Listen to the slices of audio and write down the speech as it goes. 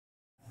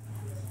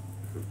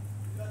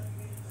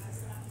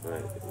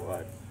Right,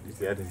 what? You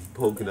see how he's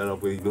poking that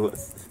up with his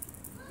nose?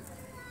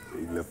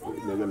 He left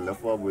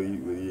off with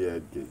he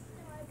had cake.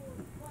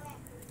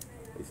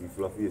 You see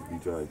Fluffy is be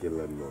trying to kill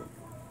that man.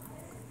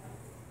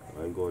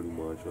 I ain't going to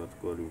man, shots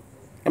got him.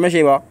 Come here,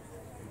 Sheba.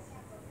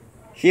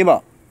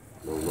 Sheba.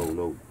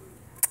 No.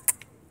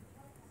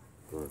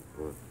 Go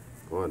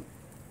on.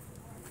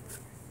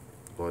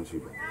 Go on,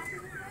 Sheba.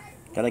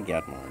 Get a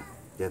get, man.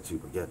 Get,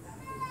 Sheba, get.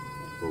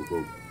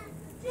 Go.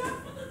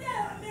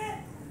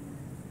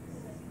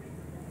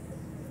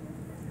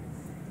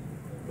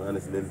 Man,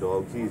 this little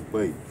dog,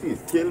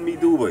 she's killing me,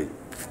 too, boy.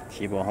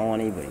 Sheba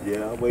horny, boy.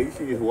 Yeah, boy,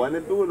 she's one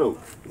and two now.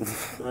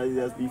 I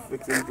just be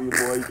fixing for your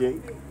boy,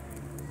 King.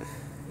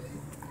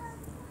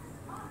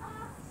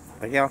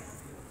 Right here.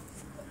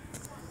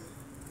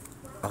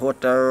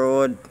 Hotel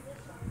Road.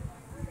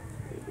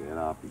 They're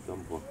happy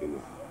some fucking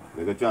up.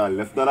 Nigga try to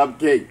lift that up,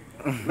 King.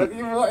 Look at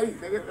your boy.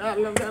 Nigga try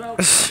to lift that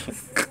up.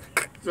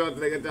 Short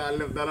nigga try to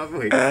lift that up,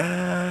 boy.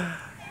 Nigga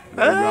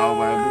grab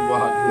my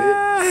back,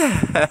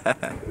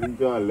 he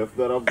try to lift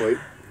that up, boy.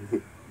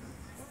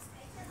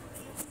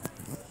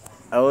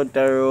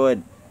 Outer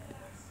Road.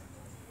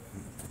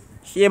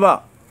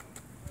 Sheba.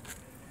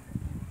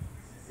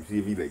 You see,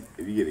 if you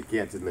get a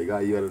catch it like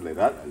that, you gotta like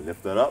that and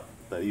lift that up.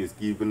 That he was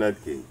keeping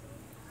that, King.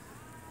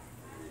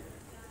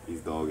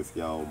 His dog is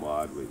scared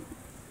mad, boy.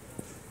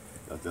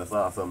 That's just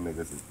how some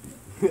niggas is.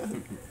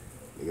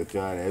 Nigga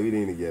trying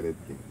everything to get it,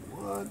 King.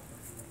 What?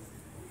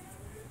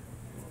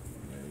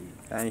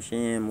 And she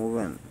ain't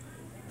moving.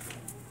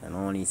 And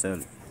only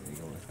self.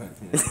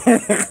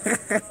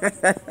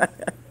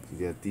 She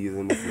got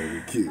teasing this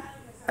nigga kid.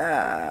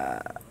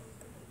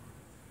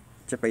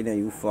 Chip right there,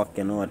 you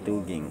fucking know what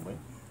to gang.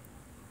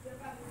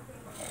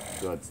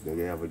 Guts,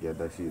 nigga ever get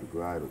that shit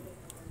cried.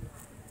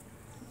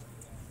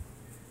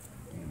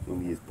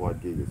 When his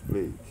part gig is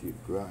played, she'd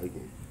cry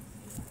again.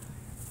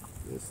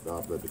 Then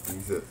stop at the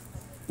pieces.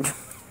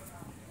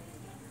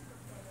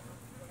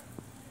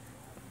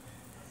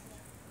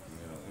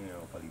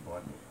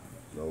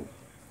 No,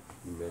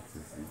 he makes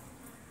it see.